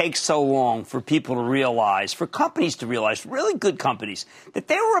did it take so long for people to realize, for companies to realize, really good companies, that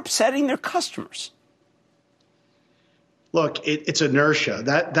they were upsetting their customers? Look, it's inertia.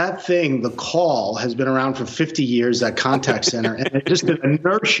 That thing, the call, has been around for 50 years, that contact center, and it's just an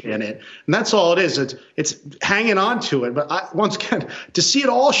inertia in it. And that's all it is. It's hanging on to it. But once again, to see it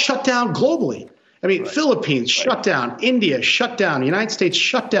all shut down globally. I mean, Philippines shut down, India shut down, the United States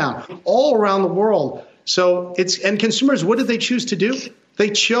shut down, all around the world. So and consumers, what did they choose to do? They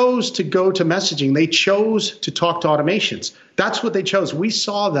chose to go to messaging. They chose to talk to automations. That's what they chose. We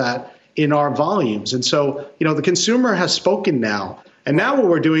saw that in our volumes. And so, the consumer has spoken now. And now what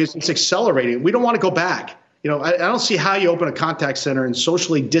we're doing is it's accelerating. We don't want to go back. I don't see how you open a contact center and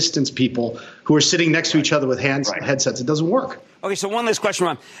socially distance people who are sitting next to each other with headsets. It doesn't work. Okay, so one last question,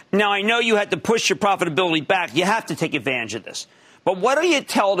 Ron. Now, I know you had to push your profitability back. You have to take advantage of this. But what do you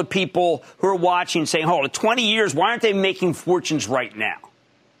tell the people who are watching saying, hold on, 20 years, why aren't they making fortunes right now?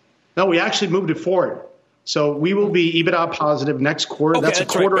 No, we actually moved it forward. So we will be EBITDA positive next quarter. Okay, that's a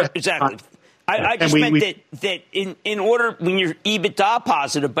quarter. Right, exactly. I just meant that in order, when you're EBITDA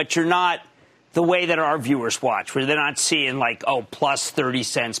positive, but you're not the way that our viewers watch, where they're not seeing plus 30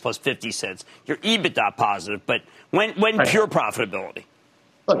 cents, plus 50 cents. You're EBITDA positive, but when pure profitability?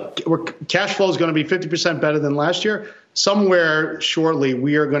 Look, cash flow is going to be 50% better than last year. Somewhere shortly,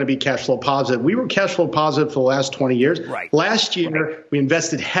 we are going to be cash flow positive. We were cash flow positive for the last 20 years. Right. Last year, we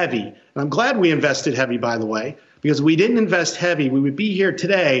invested heavy. And I'm glad we invested heavy, by the way, because if we didn't invest heavy, we would be here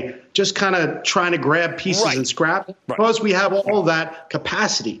today just kind of trying to grab pieces and scrap. Because we have all that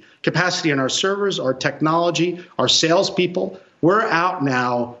capacity in our servers, our technology, our salespeople. We're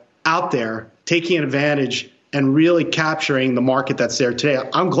out there taking advantage and really capturing the market that's there today.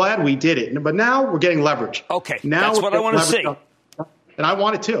 I'm glad we did it. But now we're getting leverage. Okay, that's what I want to see. And I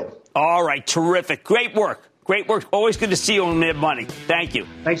want it too. All right, terrific. Great work. Great work. Always good to see you on Mad Money. Thank you.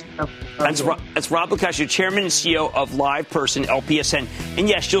 Thanks. That's Rob Lucascio, Chairman and CEO of LivePerson, LPSN. And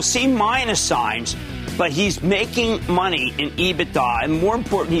yes, you'll see minus signs, but he's making money in EBITDA. And more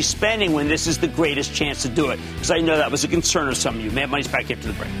important, he's spending when this is the greatest chance to do it. Because I know that was a concern of some of you. Mad Money's back after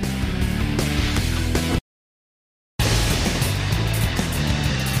the break.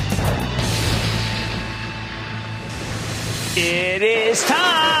 It is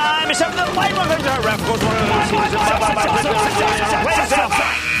time. miss over the light round comes over. Ref goes one of those.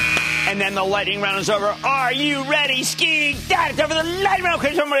 And then the lightning round is over. Are you ready? Skiing. Dad, it's over the lightning round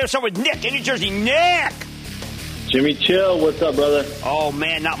comes over. Start with Nick in New Jersey. Nick. Jimmy Chill, what's up, brother? Oh,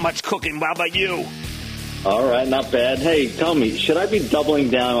 man, not much cooking. How about you? All right, not bad. Hey, tell me, should I be doubling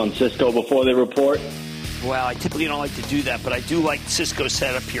down on Cisco before they report? Well, I typically don't like to do that, but I do like Cisco's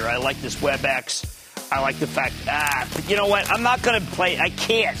setup here. I like this WebEx. I like the fact, but you know what? I'm not going to play. I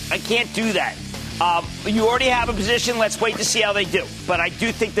can't do that. You already have a position. Let's wait to see how they do. But I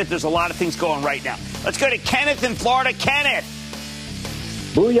do think that there's a lot of things going right now. Let's go to Kenneth in Florida. Kenneth.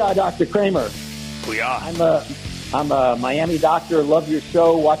 Booyah, Dr. Cramer. Booyah. I'm a Miami doctor, love your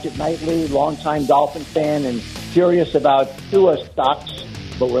show, watch it nightly, longtime Dolphin fan, and curious about two stocks,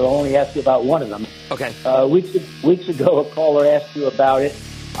 but we'll only ask you about one of them. Okay. Weeks ago, a caller asked you about it.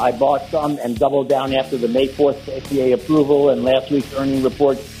 I bought some and doubled down after the May 4th FDA approval and last week's earnings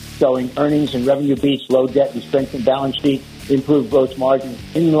report showing earnings and revenue beats, low debt and strengthened balance sheet, improved gross margins,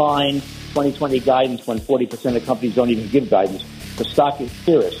 in line 2020 guidance when 40% of companies don't even give guidance. The stock is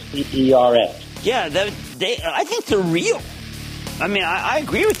Cirrus, CERS. Yeah, I think they're real. I mean, I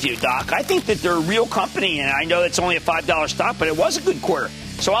agree with you, Doc. I think that they're a real company, and I know it's only a $5 stock, but it was a good quarter.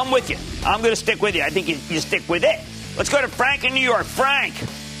 So I'm with you. I'm going to stick with you. I think you stick with it. Let's go to Frank in New York. Frank.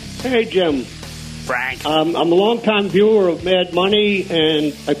 Hey, Jim. Frank. I'm a longtime viewer of Mad Money,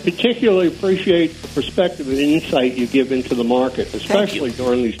 and I particularly appreciate the perspective and insight you give into the market, especially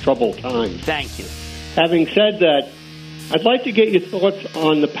during these troubled times. Thank you. Having said that, I'd like to get your thoughts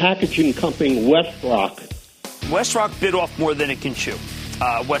on the packaging company WestRock. WestRock bit off more than it can chew.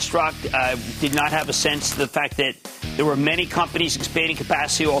 WestRock did not have a sense of the fact that there were many companies expanding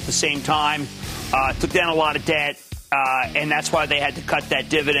capacity all at the same time, took down a lot of debt, and that's why they had to cut that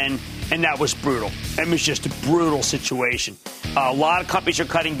dividend, and that was brutal. It was just a brutal situation. A lot of companies are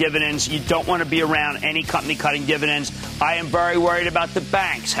cutting dividends. You don't want to be around any company cutting dividends. I am very worried about the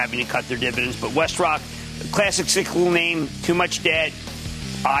banks having to cut their dividends, but WestRock, classic cyclical name, too much debt,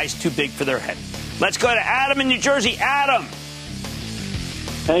 eyes too big for their head. Let's go to Adam in New Jersey. Adam.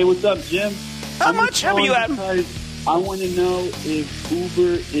 Hey, what's up, Jim? How much are you, Adam? I want to know if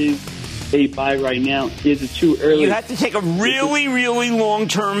Uber is a buy right now. Is it too early? You have to take a really, really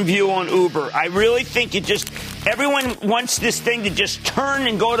long-term view on Uber. I really think everyone wants this thing to just turn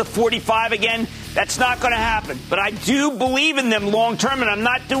and go to 45 again. That's not going to happen. But I do believe in them long-term, and I'm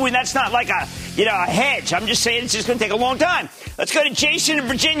not doing, that's not like a hedge. I'm just saying it's just going to take a long time. Let's go to Jason in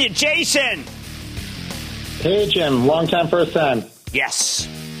Virginia. Jason. Hey, Jim. Long time, first time. Yes.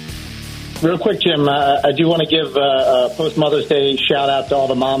 Real quick, Jim, I do want to give a post-Mother's Day shout-out to all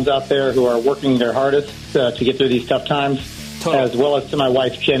the moms out there who are working their hardest to get through these tough times, as well as to my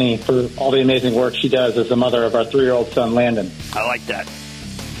wife, Jenny, for all the amazing work she does as the mother of our 3-year-old son, Landon. I like that.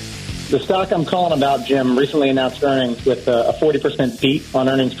 The stock I'm calling about, Jim, recently announced earnings with a 40% beat on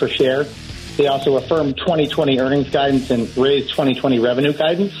earnings per share. They also affirmed 2020 earnings guidance and raised 2020 revenue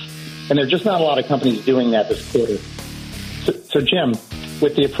guidance, and there are just not a lot of companies doing that this quarter. So Jim,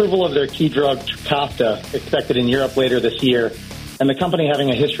 with the approval of their key drug, Trikafta, expected in Europe later this year, and the company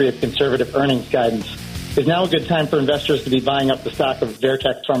having a history of conservative earnings guidance, is now a good time for investors to be buying up the stock of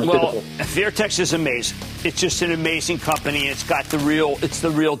Vertex Pharmaceuticals? Well, Vertex is amazing. It's just an amazing company. It's the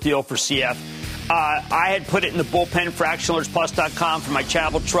real deal for CF. I had put it in the bullpen for ActionAlertsPlus.com for my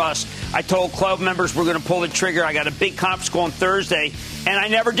travel trust. I told club members we're going to pull the trigger. I got a big conference call on Thursday, and I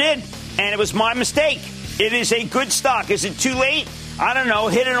never did. And it was my mistake. It is a good stock. Is it too late? I don't know.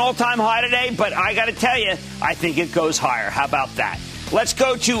 Hit an all-time high today, but I got to tell you, I think it goes higher. How about that? Let's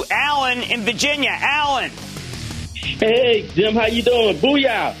go to Alan in Virginia. Alan. Hey, Jim, how you doing?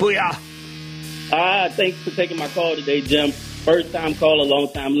 Booyah. Booyah. Thanks for taking my call today, Jim. First-time caller,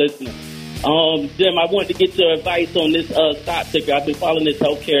 long-time listener. Jim, I wanted to get your advice on this stock ticker. I've been following this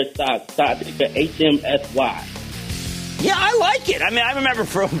healthcare stock ticker, HMSY. Yeah, I like it. I mean, I remember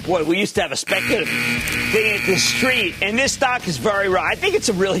we used to have a speculative thing at the street, and this stock is very right. I think it's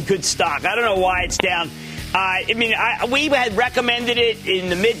a really good stock. I don't know why it's down. We had recommended it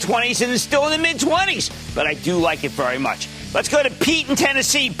in the mid-20s, and it's still in the mid-20s, but I do like it very much. Let's go to Pete in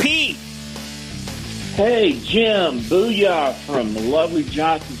Tennessee. Pete. Hey, Jim. Booyah from lovely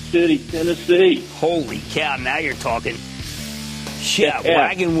Johnson City, Tennessee. Holy cow, now you're talking. Yeah,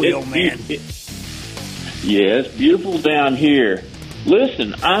 wagon wheel, man. Yeah, it's beautiful down here.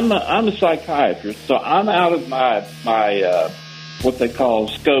 Listen, I'm a psychiatrist, so I'm out of my what they call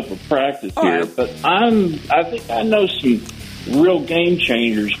scope of practice here. Right. But I think I know some real game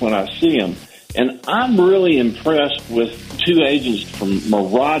changers when I see them, and I'm really impressed with two agents from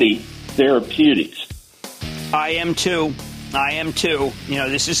Mirati Therapeutics. I am too. I am too.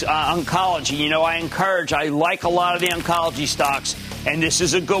 This is oncology. I like a lot of the oncology stocks, and this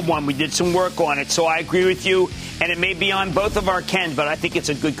is a good one. We did some work on it, so I agree with you, and it may be on both of our Kens, but I think it's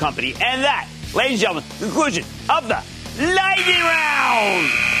a good company. And that, ladies and gentlemen, conclusion of the Lightning Round.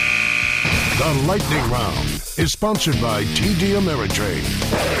 The Lightning Round is sponsored by TD Ameritrade.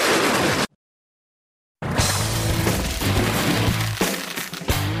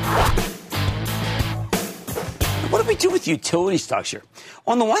 What do we do with utility stocks here?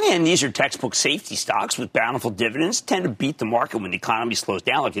 On the one hand, these are textbook safety stocks with bountiful dividends, tend to beat the market when the economy slows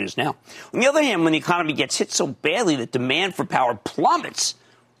down like it is now. On the other hand, when the economy gets hit so badly that demand for power plummets,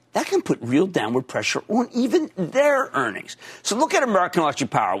 that can put real downward pressure on even their earnings. So look at American Electric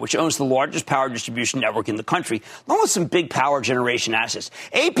Power, which owns the largest power distribution network in the country, along with some big power generation assets.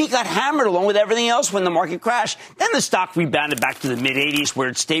 AEP got hammered along with everything else when the market crashed. Then the stock rebounded back to the mid-80s, where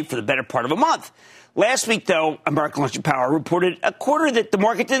it stayed for the better part of a month. Last week, though, American Electric Power reported a quarter that the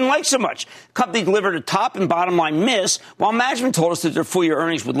market didn't like so much. The company delivered a top and bottom line miss, while management told us that their full-year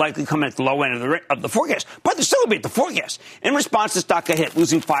earnings would likely come in at the low end of the forecast. But they're still going to be at the forecast. In response, the stock got hit,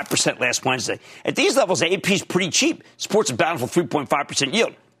 losing 5% last Wednesday. At these levels, AEP is pretty cheap, supports a bountiful 3.5%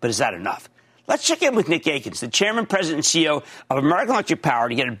 yield. But is that enough? Let's check in with Nick Akins, the chairman, president, and CEO of American Electric Power,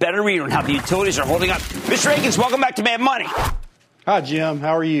 to get a better read on how the utilities are holding up. Mr. Akins, welcome back to Mad Money. Hi, Jim.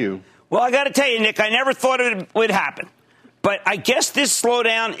 How are you? Well, I got to tell you, Nick, I never thought it would happen. But I guess this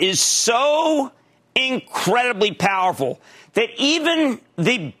slowdown is so incredibly powerful that even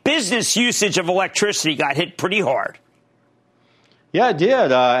the business usage of electricity got hit pretty hard. Yeah, it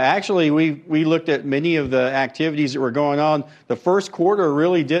did. Actually, we looked at many of the activities that were going on. The first quarter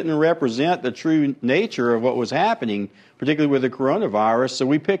really didn't represent the true nature of what was happening, particularly with the coronavirus. So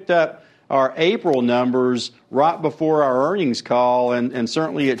we picked up our April numbers right before our earnings call, and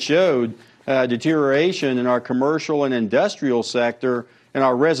certainly it showed deterioration in our commercial and industrial sector, and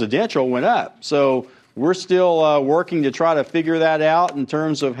our residential went up. So we're still working to try to figure that out in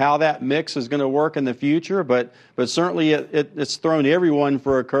terms of how that mix is going to work in the future, but certainly it's thrown everyone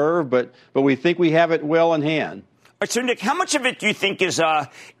for a curve, but we think we have it well in hand. All right, so Nick, how much of it do you think is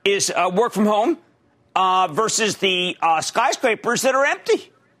work from home versus the skyscrapers that are empty?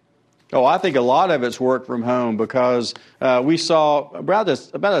 Oh, I think a lot of it's work from home, because we saw about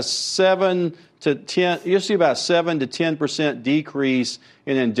a 7 to 10. You'll see about 7 to 10% decrease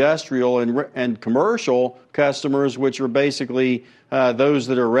in industrial and commercial customers, which are basically those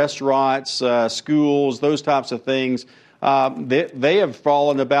that are restaurants, schools, those types of things. They have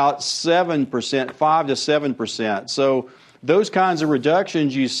fallen about 7%, 5 to 7%. So those kinds of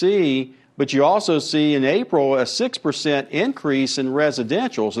reductions you see. But you also see in April a 6% increase in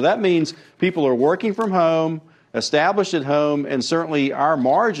residential. So that means people are working from home, established at home, and certainly our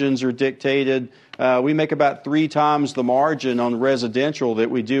margins are dictated. We make about 3 times the margin on residential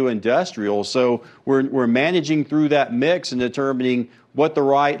that we do industrial. So we're managing through that mix and determining what the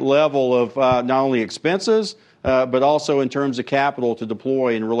right level of not only expenses, but also in terms of capital to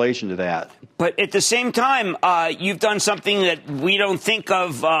deploy in relation to that. But at the same time, you've done something that we don't think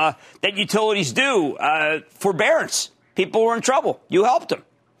of that utilities do, forbearance. People were in trouble. You helped them.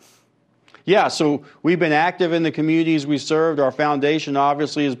 Yeah, so we've been active in the communities we served. Our foundation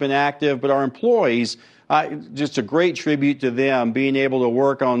obviously has been active, but our employees, just a great tribute to them, being able to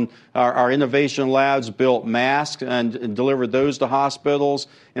work on our innovation labs, built masks and delivered those to hospitals.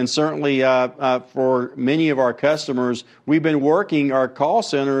 And certainly for many of our customers, we've been working our call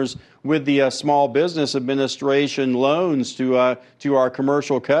centers with the Small Business Administration loans to our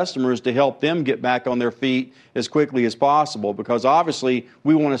commercial customers to help them get back on their feet as quickly as possible, because obviously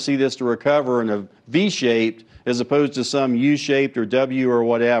we want to see this to recover in a V-shaped as opposed to some U-shaped or W or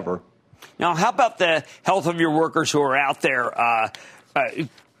whatever. Now, how about the health of your workers who are out there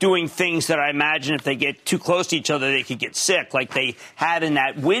doing things that I imagine if they get too close to each other, they could get sick, like they had in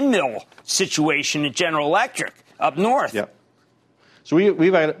that windmill situation at General Electric up north? Yep. So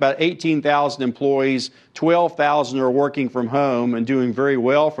we've had about 18,000 employees. 12,000 are working from home and doing very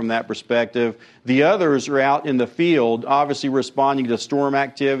well from that perspective. The others are out in the field, obviously responding to storm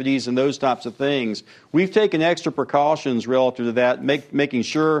activities and those types of things. We've taken extra precautions relative to that, making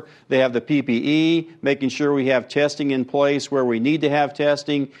sure they have the PPE, making sure we have testing in place where we need to have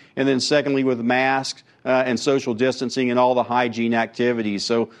testing, and then secondly with masks and social distancing and all the hygiene activities.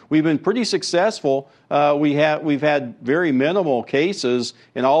 So we've been pretty successful. We've had very minimal cases,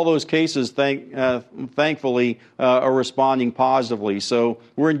 and all those cases, thankfully, are responding positively. So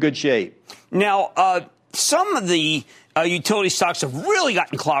we're in good shape. Now, some of the utility stocks have really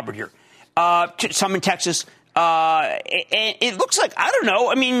gotten clobbered here. Some in Texas, And it looks like, I don't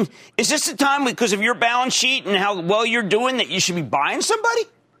know, I mean, is this the time because of your balance sheet and how well you're doing that you should be buying somebody?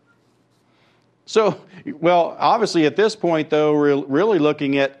 So, well, obviously at this point, though, we're really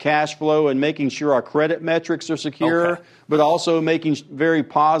looking at cash flow and making sure our credit metrics are secure, but also making very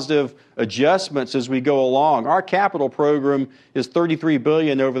positive adjustments as we go along. Our capital program is $33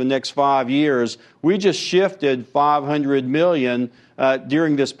 billion over the next 5 years. We just shifted $500 million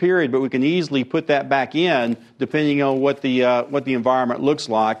during this period, but we can easily put that back in depending on what the environment looks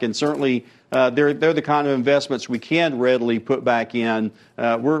like, and certainly. They're the kind of investments we can readily put back in.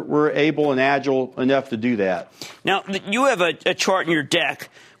 We're able and agile enough to do that. Now, you have a chart in your deck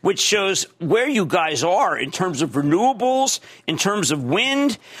which shows where you guys are in terms of renewables, in terms of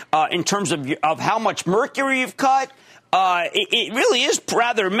wind, in terms of how much mercury you've cut. It really is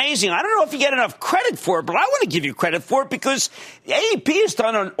rather amazing. I don't know if you get enough credit for it, but I want to give you credit for it because AEP has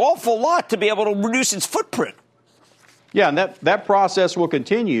done an awful lot to be able to reduce its footprint. Yeah, and that process will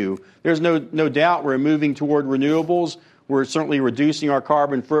continue. There's no doubt we're moving toward renewables. We're certainly reducing our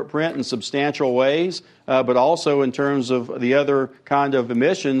carbon footprint in substantial ways, but also in terms of the other kind of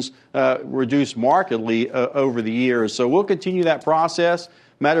emissions, reduced markedly over the years. So we'll continue that process.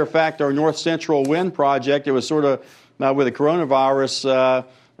 Matter of fact, our North Central Wind project, it was sort of with the coronavirus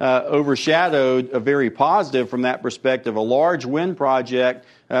overshadowed, a very positive from that perspective. A large wind project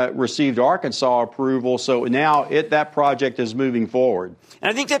received Arkansas approval, so now that project is moving forward. And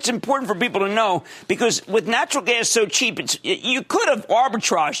I think that's important for people to know because with natural gas so cheap, you could have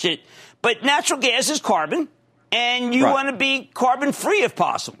arbitraged it, but natural gas is carbon, and you want to be carbon-free if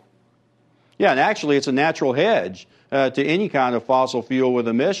possible. Yeah, and actually it's a natural hedge to any kind of fossil fuel with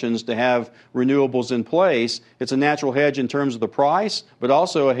emissions to have renewables in place. It's a natural hedge in terms of the price, but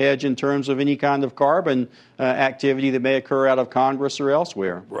also a hedge in terms of any kind of carbon activity that may occur out of Congress or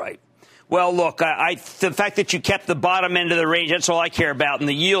elsewhere. Right. Well, look, the fact that you kept the bottom end of the range, that's all I care about, and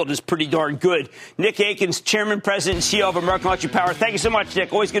the yield is pretty darn good. Nick Akins, Chairman, President, and CEO of American Electric Power. Thank you so much,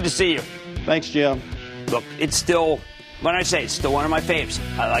 Nick. Always good to see you. Thanks, Jim. Look, it's still, when I say it's still one of my faves.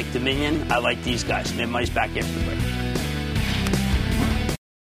 I like Dominion. I like these guys. Mid Money's back after the break.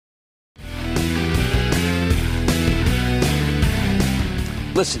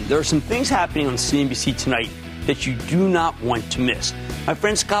 Listen, there are some things happening on CNBC tonight that you do not want to miss. My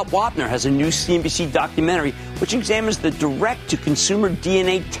friend Scott Wapner has a new CNBC documentary which examines the direct-to-consumer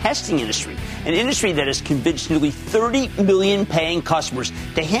DNA testing industry, an industry that has convinced nearly 30 million paying customers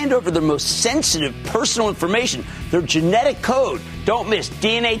to hand over their most sensitive personal information, their genetic code. Don't miss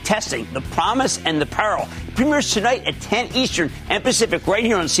DNA testing, the promise and the peril. It premieres tonight at 10 Eastern and Pacific right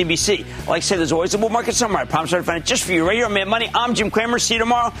here on CBC. Like I said, there's always a bull market somewhere. I promise I'll find it just for you right here on Mad Money. I'm Jim Cramer. See you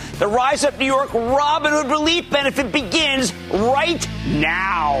tomorrow. The Rise Up New York Robinhood Relief Benefit begins right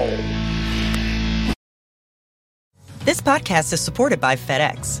now. This podcast is supported by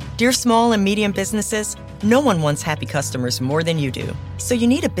FedEx. Dear small and medium businesses, no one wants happy customers more than you do. So you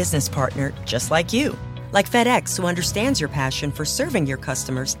need a business partner just like you. Like FedEx, who understands your passion for serving your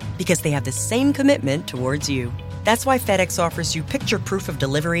customers because they have the same commitment towards you. That's why FedEx offers you picture proof of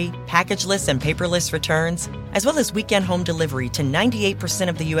delivery, packageless and paperless returns, as well as weekend home delivery to 98%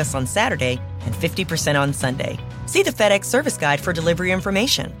 of the U.S. on Saturday and 50% on Sunday. See the FedEx service guide for delivery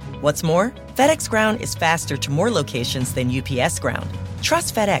information. What's more, FedEx Ground is faster to more locations than UPS Ground.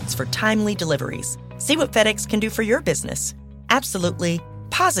 Trust FedEx for timely deliveries. See what FedEx can do for your business. Absolutely,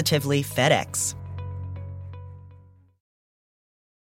 positively FedEx.